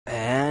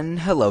And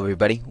hello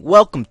everybody,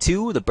 welcome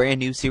to the brand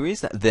new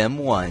series, Them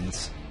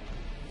 1's.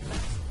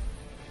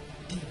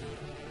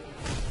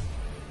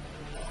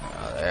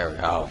 Oh, there we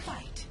go.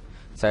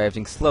 Sorry,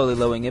 everything's slowly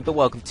loading in, but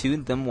welcome to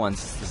Them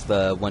 1's. This is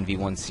the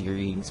 1v1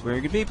 series. We're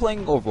going to be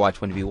playing Overwatch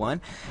 1v1,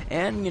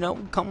 and, you know,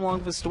 come along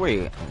with the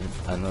story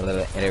and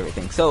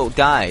everything. So,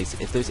 guys,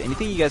 if there's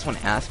anything you guys want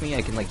to ask me,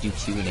 I can, like, do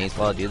Q&As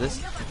while I do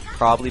this.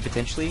 Probably,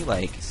 potentially,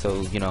 like,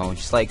 so, you know,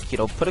 just, like, you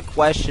know, put a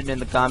question in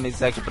the comment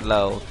section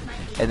below,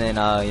 and then,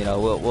 you know,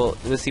 we'll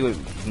see what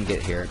we can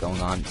get here going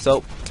on.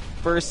 So,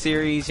 first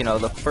series, you know,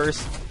 the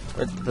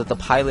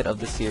pilot of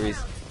the series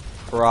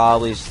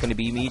probably is just going to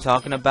be me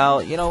talking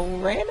about, you know,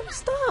 random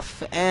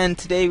stuff. And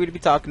today we're going to be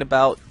talking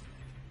about,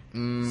 I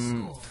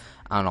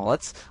don't know,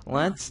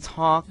 let's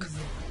talk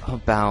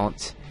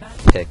about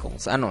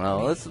pickles. I don't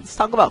know, let's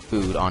talk about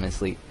food,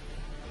 honestly.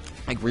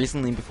 Like,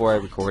 recently, before I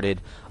recorded,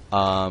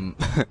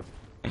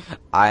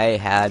 I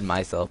had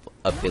myself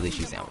a Philly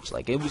cheese sandwich.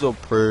 Like, it was a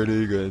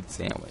pretty good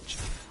sandwich.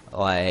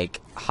 Like,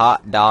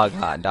 hot dog,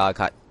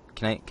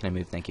 can I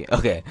move? Thank you.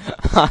 Okay.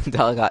 Hot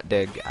dog, hot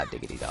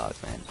diggity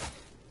dogs, man.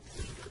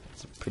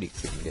 It's a pretty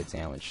good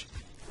sandwich.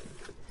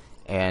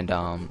 And,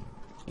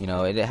 you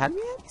know, it had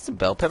some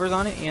bell peppers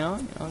on it, you know,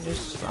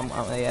 just,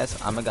 yes,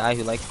 I'm a guy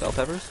who likes bell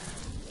peppers.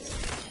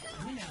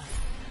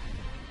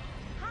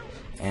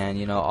 And,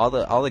 you know,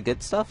 all the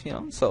good stuff, you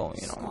know, so,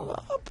 you know,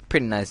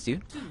 pretty nice,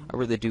 dude. I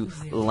really do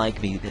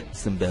like me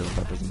some bell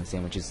peppers in my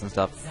sandwiches and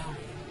stuff.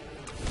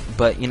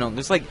 But, you know,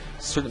 there's, like,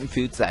 certain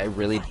foods that I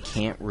really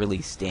can't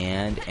really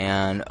stand,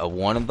 and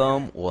one of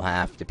them will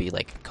have to be,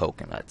 like,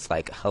 coconuts.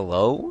 Like,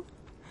 hello?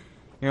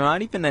 You're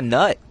not even a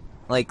nut.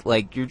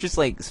 Like, you're just,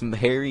 like, some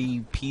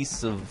hairy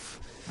piece of,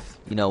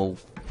 you know,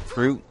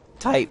 fruit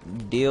type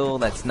deal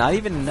that's not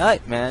even a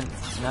nut, man.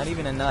 Not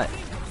even a nut.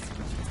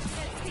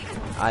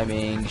 I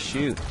mean,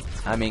 shoot.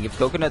 I mean, if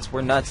coconuts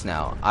were nuts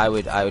now, I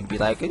would be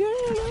like,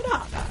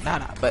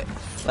 no. But,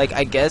 like,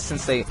 I guess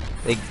since they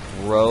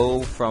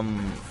grow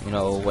from, you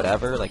know,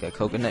 whatever, like a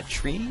coconut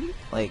tree,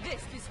 like,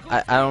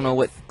 I don't know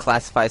what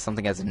classifies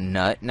something as a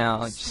nut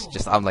now. It's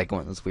just I'm like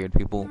one of those weird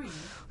people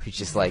who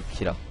just, like,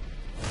 you know,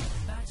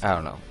 I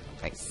don't know.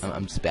 Like,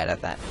 I'm just bad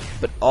at that.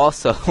 But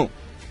also,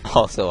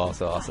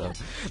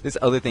 there's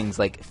other things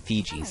like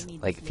Fiji's,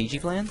 like Fiji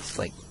plants,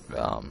 like,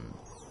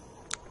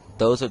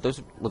 those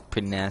look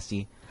pretty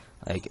nasty.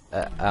 Like,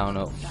 I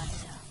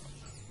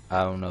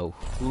don't know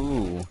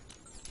who in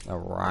the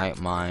right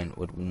mind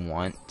would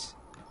want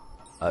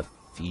a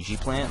Fiji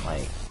plant,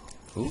 like,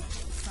 who?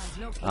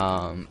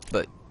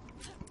 But,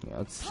 you know,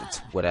 it's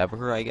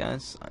whatever, I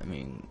guess. I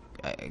mean,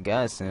 I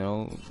guess, you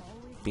know,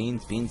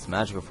 beans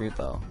magical fruit,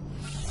 though.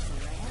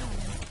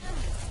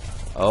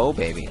 Oh,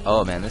 baby.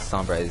 Oh, man, this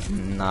Sombra is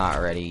not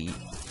ready.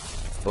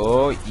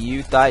 Oh,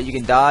 you thought you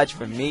can dodge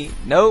from me?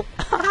 Nope.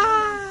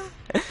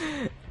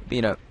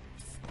 You know,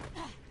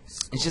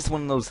 it's just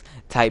one of those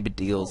type of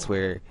deals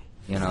where,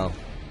 you know,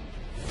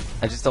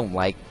 I just don't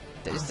like.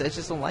 I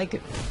just don't like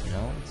it. You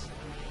know,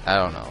 I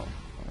don't know.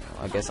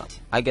 I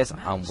guess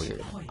I'm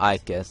weird. I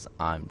guess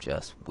I'm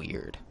just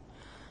weird.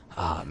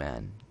 Ah,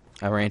 man,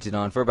 I ranted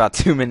on for about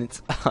 2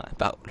 minutes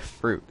about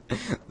fruit.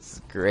 This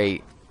is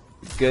great.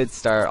 Good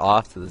start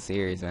off to the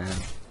series, man.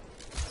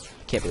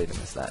 Can't believe I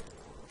missed that.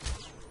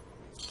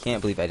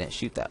 Can't believe I didn't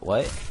shoot that.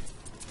 What?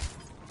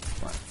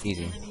 Come on,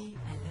 easy.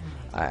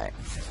 Alright.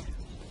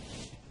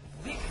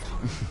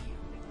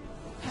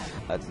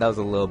 That was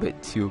a little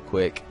bit too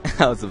quick.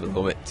 That was a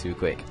little bit too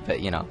quick.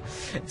 But, you know,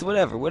 it's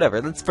whatever.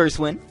 Let's first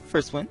win.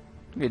 We're going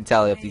to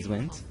tally up these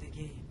wins.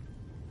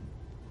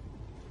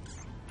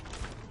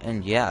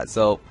 And, yeah,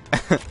 so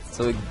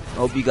so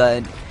hope you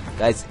guys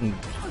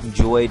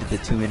enjoyed the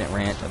 2-minute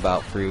rant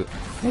about fruit.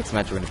 Next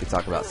match, we're going to be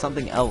talking about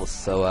something else.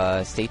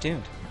 So, stay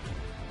tuned.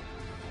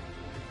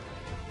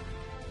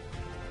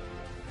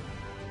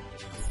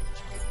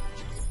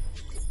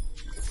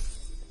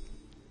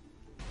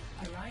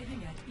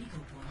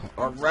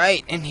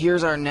 Alright, and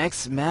here's our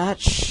next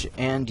match,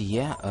 and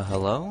yeah,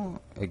 hello?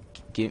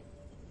 Give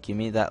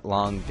me that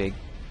long, big,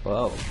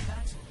 whoa.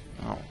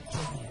 Oh.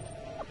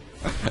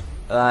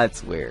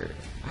 That's weird.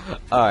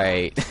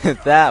 Alright,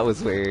 that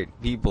was weird.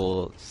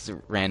 People just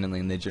randomly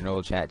in the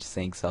general chat just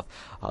saying stuff.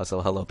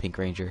 Also, hello, Pink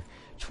Ranger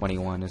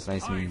 21, it's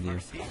nice meeting you.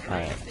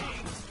 Alright.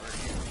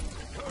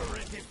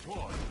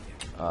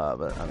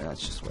 But, I mean,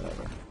 that's just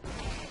whatever.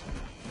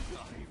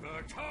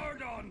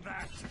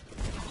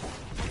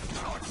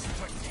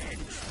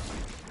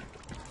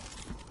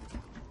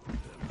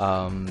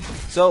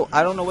 So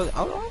I don't know what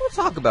I want to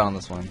talk about on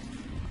this one.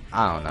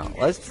 I don't know.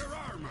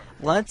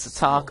 Let's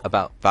talk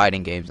about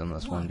fighting games on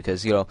this one,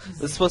 because, you know,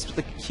 this is supposed to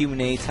be the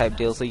Q&A type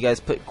deal. So you guys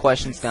put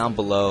questions down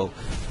below,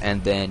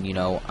 and then, you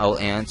know, I'll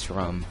answer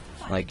them,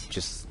 like,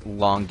 just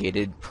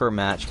elongated per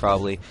match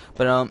probably.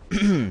 But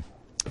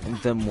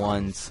Them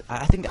 1's,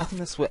 I think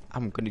that's what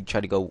I'm going to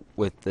try to go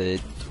with the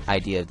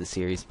idea of the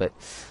series. But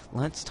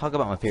let's talk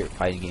about my favorite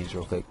fighting games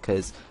real quick,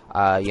 because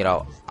you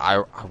know,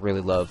 I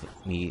really love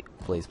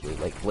Blaze Blue.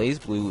 Like, Blaze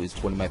Blue is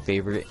one of my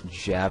favorite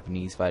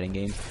Japanese fighting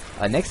games,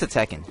 next to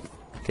Tekken.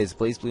 because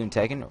Blaze Blue and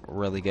Tekken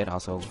really good.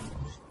 Also,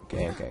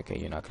 okay,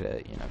 you're not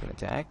gonna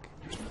attack.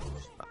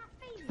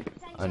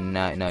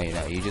 No, you're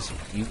not.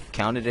 You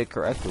counted it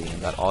correctly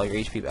and got all your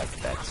HP back.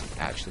 That's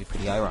actually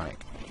pretty ironic.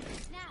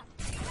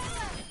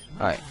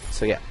 All right,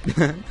 so yeah.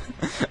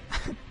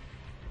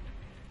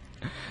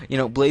 You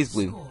know, Blaze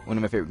Blue, one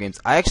of my favorite games.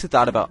 I actually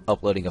thought about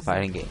uploading a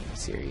fighting game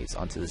series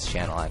onto this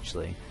channel,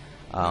 actually.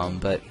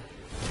 But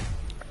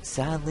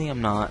sadly,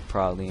 I'm not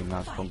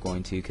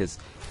going to, because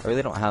I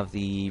really don't have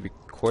the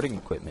recording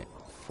equipment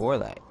for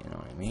that. You know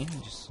what I mean?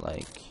 Just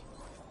like,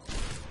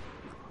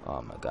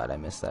 oh my god, I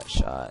missed that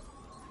shot.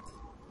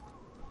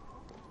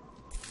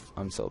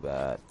 I'm so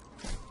bad.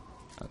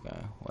 Okay,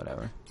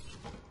 whatever.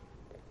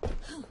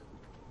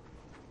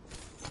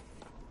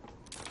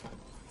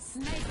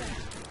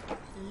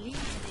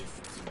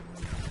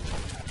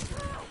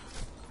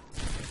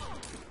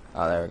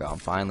 Oh, there we go. I'm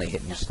finally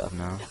hitting your stuff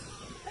now.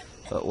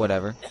 But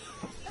whatever.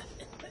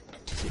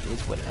 It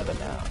is whatever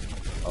now.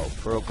 Oh,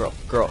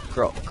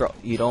 girl.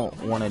 You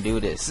don't want to do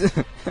this.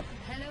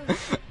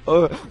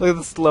 Oh, look at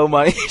the slow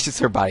money. Just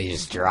her body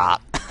just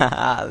dropped.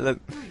 Look,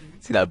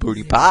 see that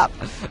booty pop.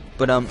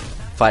 But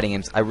fighting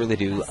games. I really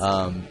do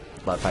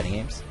love fighting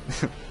games.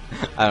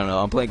 I don't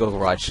know. I'm playing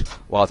Overwatch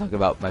while talking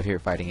about my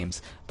favorite fighting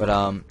games. But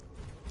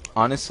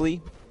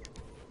honestly,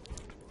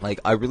 like,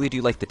 I really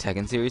do like the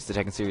Tekken series. The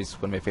Tekken series is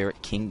one of my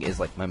favorite. King is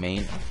like my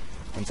main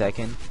in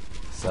Tekken.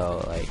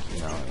 So like,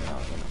 you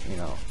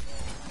know.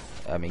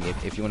 I mean,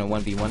 if you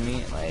want to 1v1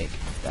 me, like,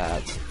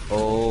 that's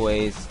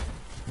always.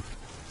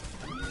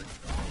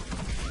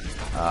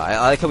 I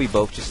like how we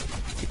both just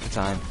take the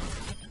time.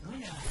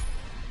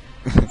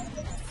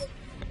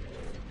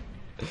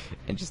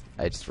 And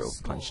I just rope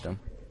punched him.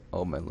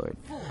 Oh my lord.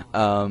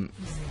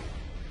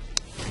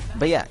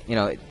 But yeah, you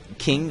know,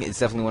 King is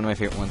definitely one of my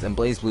favorite ones, and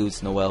Blaze Blue,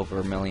 Noel,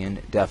 Vermilion,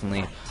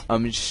 definitely.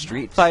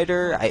 Street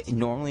Fighter, I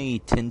normally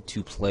tend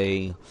to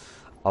play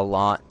a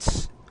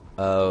lot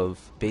of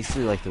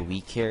basically like the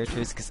weak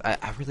characters, because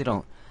I really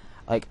don't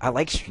like. I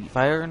like Street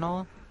Fighter and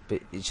all,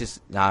 but it's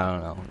just, I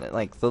don't know,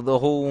 like the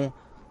whole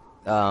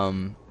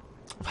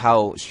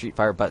how Street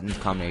Fighter buttons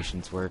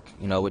combinations work,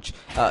 you know, which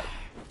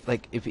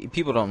like if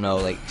people don't know,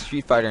 like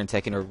Street Fighter and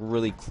Tekken are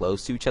really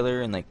close to each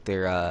other and like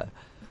their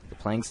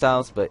playing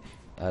styles, but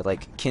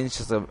like Kin's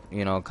just a,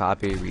 you know,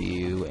 copy of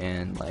Ryu,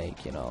 and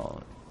like, you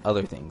know,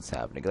 other things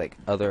happening, like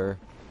other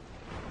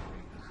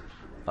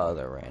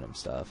random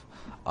stuff.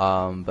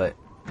 But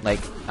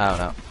like, I don't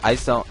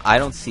know. I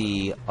don't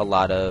see a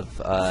lot of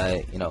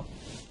you know,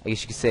 I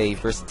guess you could say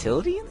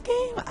versatility in the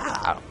game.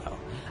 I don't know.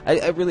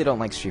 I really don't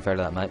like Street Fighter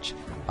that much.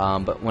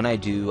 But when I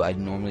do, I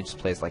normally just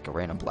play as like a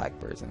random black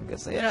person,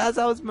 because, you know, that's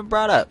how it's been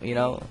brought up. You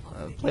know,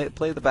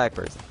 play the black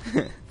person.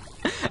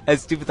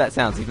 As stupid that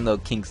sounds, even though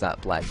King's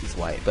not black, he's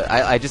white. But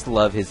I just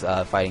love his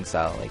fighting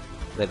style, like,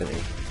 literally.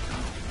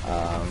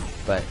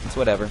 But it's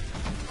whatever.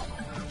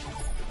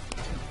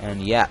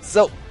 And yeah,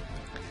 so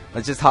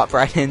let's just hop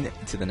right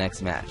into the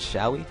next match,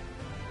 shall we?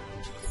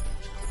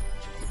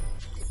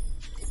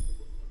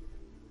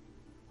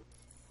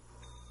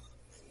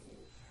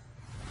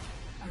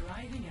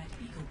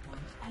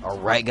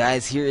 Alright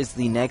guys, here is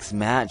the next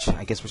match.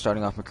 I guess we're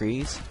starting off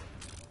McCree's.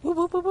 Whoop,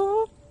 whoop, whoop,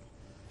 whoop.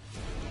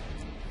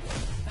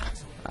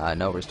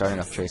 No, we're starting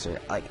off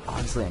Tracer. Like,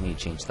 honestly, I need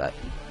to change that.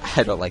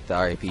 I don't like the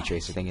RAP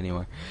Tracer thing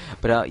anymore.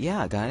 But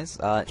yeah, guys,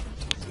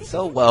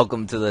 so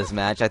welcome to this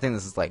match. I think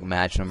this is like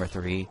match number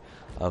 3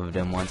 of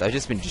them ones. I've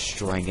just been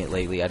destroying it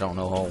lately. I don't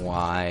know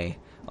why.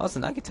 Oh, it's the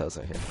Nagato's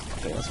right here.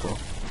 Okay, that's cool.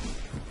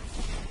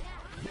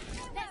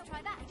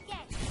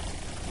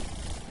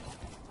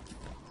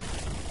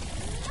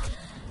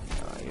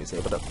 He was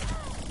able to.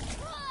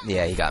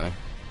 Yeah, he got me.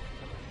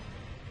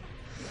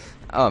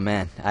 Oh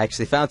man, I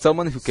actually found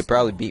someone who could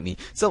probably beat me.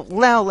 So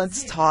now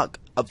let's talk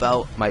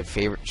about my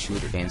favorite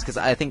shooter games, because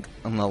I think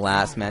on the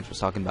last match I was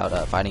talking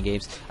about fighting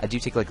games. I do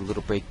take like a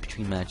little break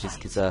between matches,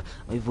 because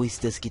my voice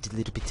does get a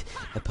little bit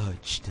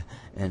parched,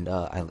 and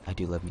I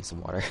do love me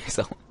some water.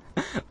 So,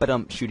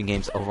 but shooting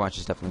games, Overwatch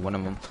is definitely one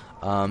of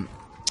them.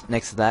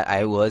 Next to that,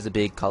 I was a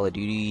big Call of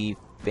Duty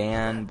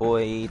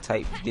fanboy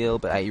type deal,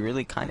 but I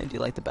really kind of do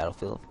like the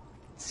Battlefield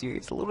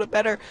series a little bit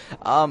better.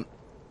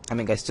 I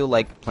mean, I still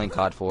like playing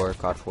COD 4.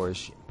 COD 4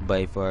 is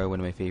by far one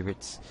of my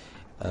favorites.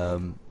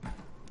 Oh,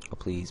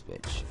 please,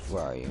 bitch.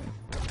 Where are you?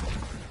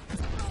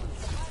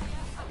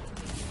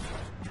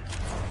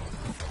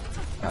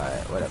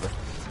 Alright, whatever.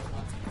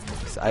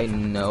 So I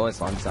know as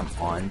long as I'm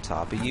on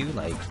top of you,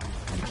 like,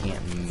 you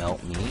can't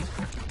melt me.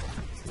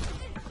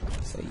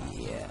 So,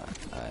 yeah.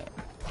 Alright.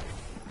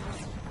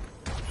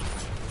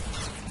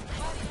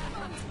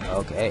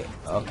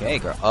 Okay,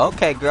 girl.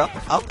 Okay, girl.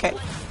 Okay.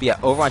 But yeah,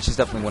 Overwatch is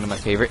definitely one of my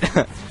favorite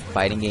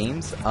fighting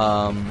games.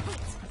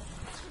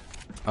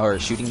 Or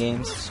shooting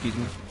games, excuse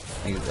me.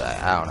 I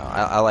don't know.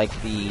 I like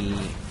the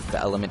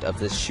element of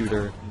this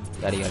shooter.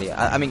 Yada yada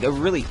yada. I mean,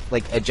 really,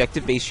 like,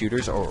 objective-based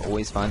shooters are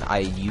always fun. I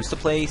used to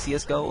play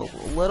CS:GO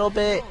a little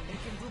bit.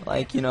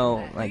 Like, you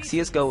know, like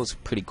CS:GO was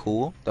pretty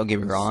cool. Don't get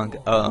me wrong.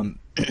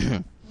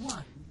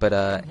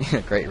 But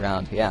great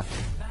round. Yeah.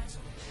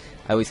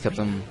 I always kept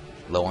them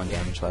low on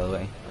damage, by the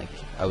way. Like,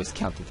 I always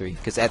count to 3.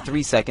 Because at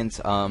 3 seconds,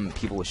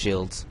 people with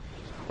shields,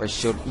 or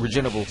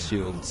regenerable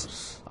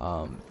shields,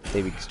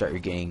 they would start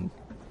getting,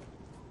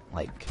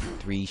 like,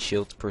 3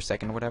 shields per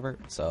second or whatever.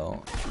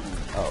 So,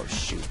 oh,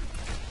 shoot.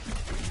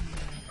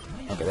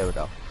 Okay, there we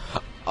go.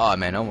 Oh,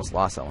 man, I almost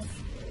lost that one.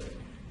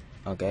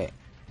 Okay.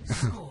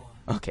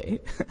 Okay.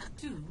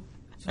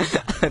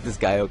 This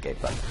guy, okay,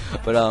 fine.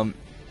 But,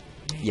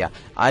 yeah.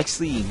 I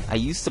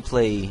used to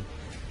play...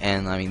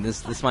 And I mean,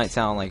 this might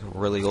sound like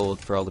really old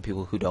for all the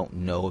people who don't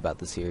know about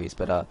the series,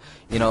 but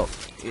you know,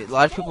 a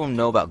lot of people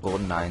know about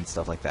GoldenEye and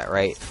stuff like that,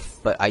 right?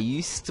 But I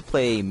used to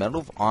play Medal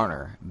of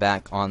Honor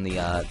back on the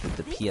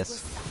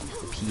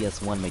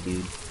PS1, my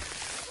dude.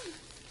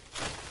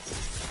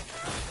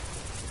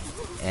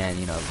 And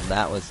you know,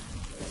 that was,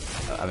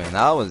 I mean,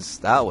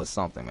 that was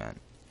something, man.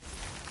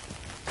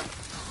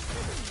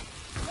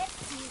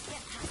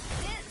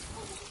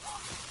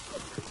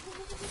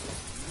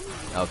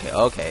 Okay,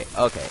 okay,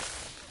 okay.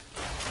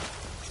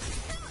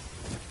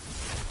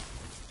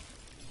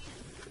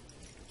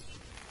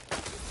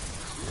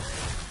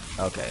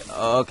 Okay,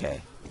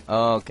 okay,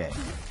 okay.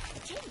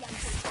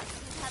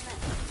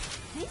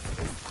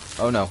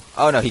 Oh no,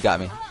 he got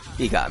me.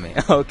 He got me.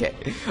 Okay,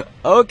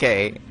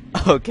 okay,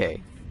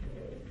 okay.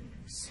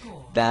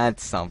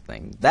 That's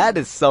something. That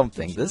is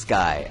something. This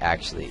guy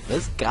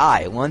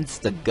wants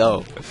to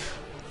go.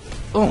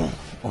 Oh,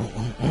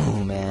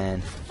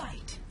 man.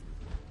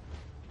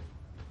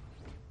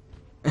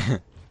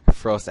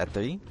 Frost at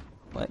 3?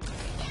 What?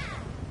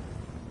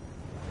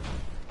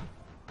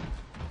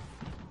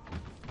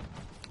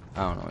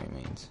 I don't know what he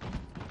means.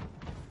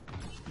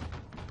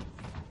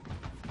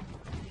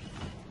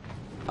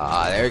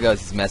 Ah, there he goes.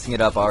 He's messing it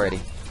up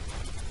already.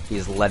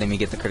 He's letting me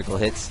get the critical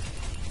hits.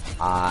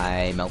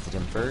 I melted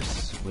him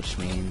first, which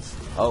means...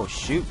 Oh,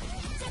 shoot.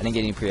 I didn't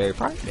get any prior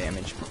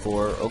damage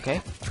before.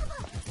 Okay.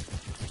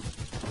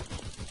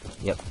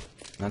 Yep.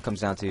 Now it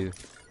comes down to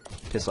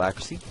pistol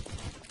accuracy.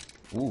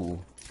 Ooh.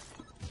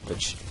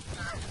 Which...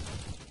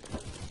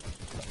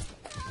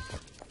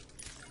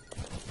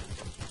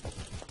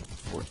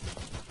 Oh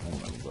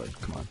my lord,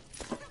 come on.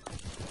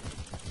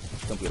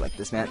 Don't be like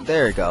this, man.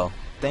 There we go.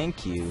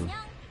 Thank you.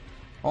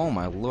 Oh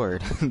my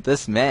lord.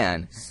 This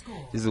man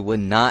would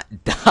not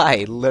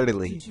die,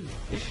 literally.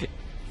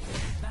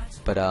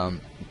 But,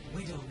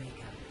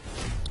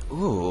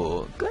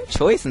 ooh, good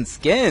choice in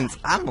skins.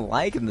 I'm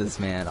liking this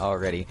man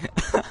already.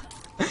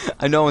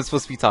 I know I'm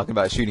supposed to be talking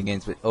about shooting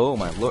games, but oh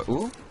my lord.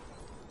 Ooh.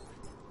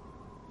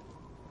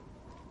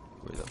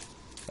 Where the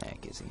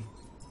fuck is he?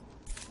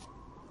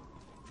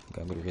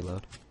 Okay, I'm gonna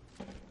reload.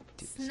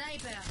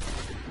 Sniper.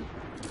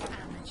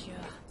 Amateur.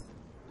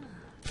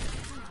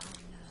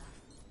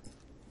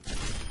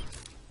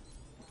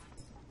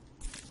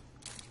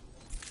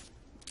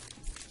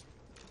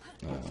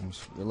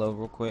 Just reload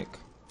real quick.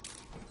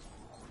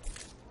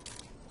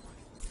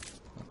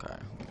 Okay,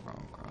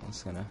 I'm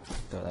just gonna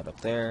throw that up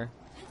there.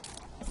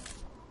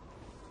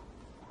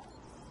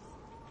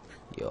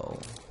 Yo,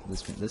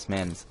 this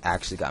man's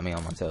actually got me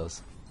on my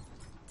toes.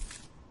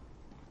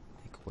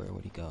 Like, where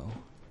would he go?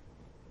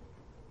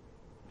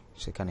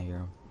 Should kind of hear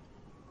him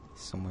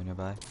somewhere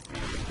nearby.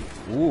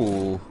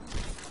 Ooh.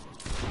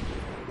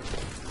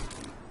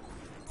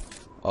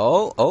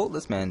 Oh,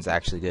 this man's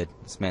actually good.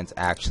 This man's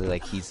actually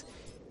like he's.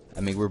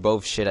 I mean, we're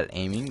both shit at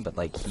aiming, but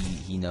like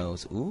he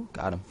knows. Ooh,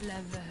 got him.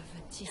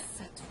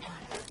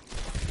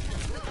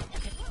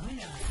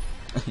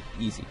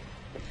 Easy.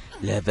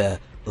 Leva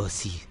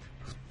aussi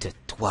de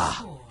toi.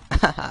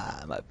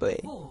 My boy.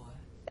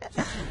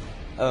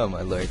 Oh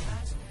my lord.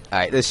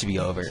 Alright, this should be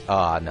over.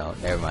 Oh no,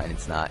 never mind,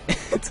 it's not.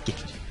 It's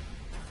Genji.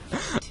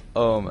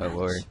 Oh my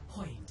lord.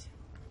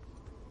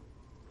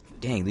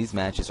 Dang, these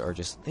matches are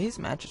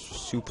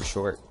super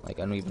short. Like,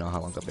 I don't even know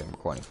how long I've been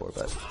recording for,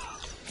 but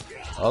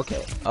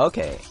okay.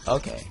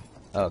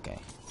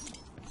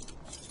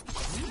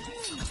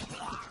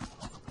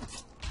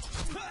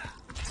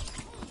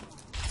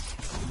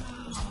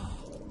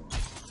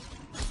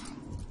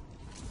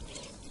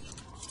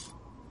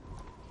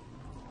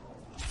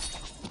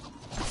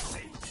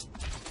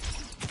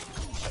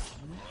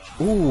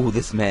 Ooh,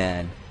 this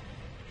man,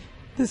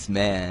 he's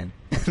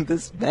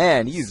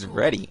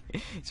ready.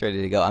 He's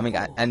ready to go. I mean,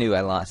 I knew I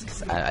lost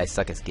because I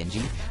suck as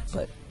Genji,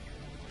 but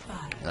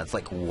that's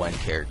like one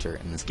character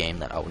in this game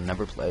that I would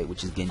never play,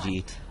 which is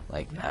Genji.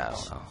 Like, I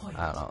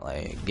don't know,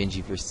 like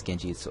Genji versus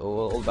Genji. It's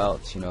all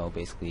about, you know,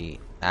 basically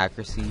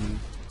accuracy.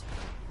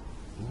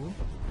 Ooh.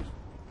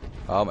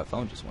 Oh, my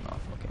phone just went off.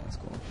 Okay, that's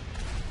cool.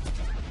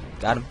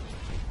 Got him.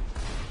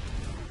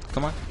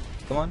 Come on.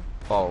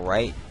 Fall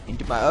right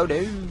into my... Oh,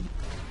 dude.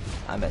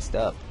 I messed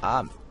up.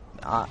 I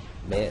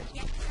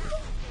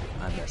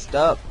messed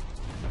up.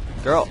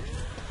 Girl.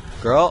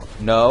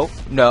 No.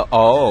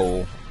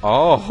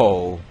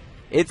 Oh.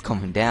 It's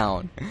coming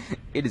down.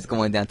 It is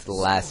going down to the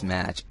last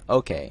match.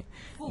 Okay.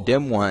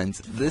 Dim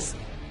ones. This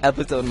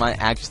episode might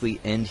actually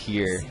end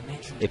here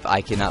if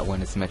I cannot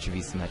win a Symmetra v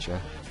Symmetra.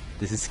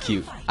 This is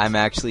cute. I'm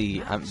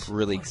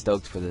really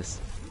stoked for this.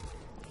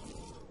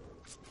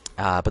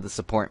 But the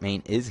support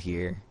main is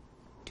here.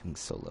 doing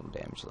so little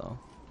damage though.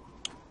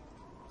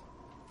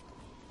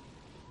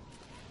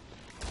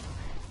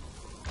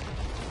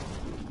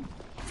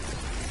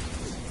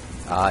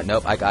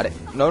 Nope, I got it.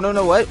 No,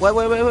 what? What?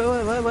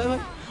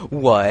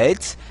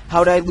 What?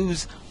 How did I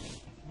lose?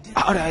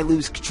 How did I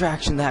lose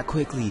traction that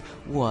quickly?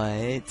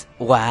 What?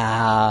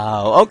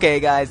 Wow. Okay,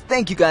 guys.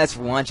 Thank you guys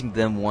for watching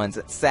them ones.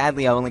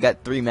 Sadly, I only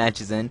got 3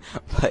 matches in,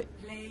 but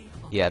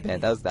yeah, man,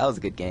 that was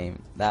a good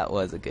game. That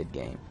was a good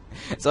game.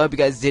 So I hope you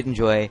guys did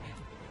enjoy,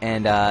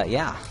 and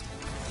yeah,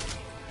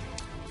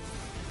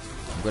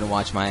 I'm gonna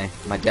watch my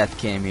death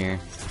cam here.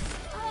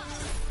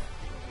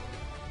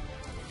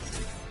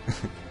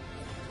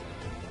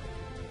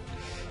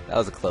 That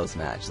was a close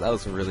match. That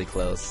was really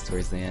close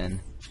towards the end.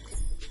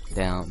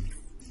 Down.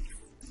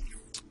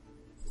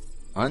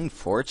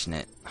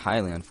 Unfortunate.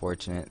 Highly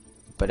unfortunate.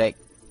 But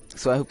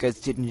so I hope you guys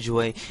did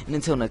enjoy. And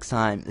until next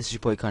time, this is your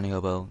boy Connie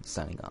Hobo,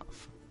 signing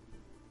off.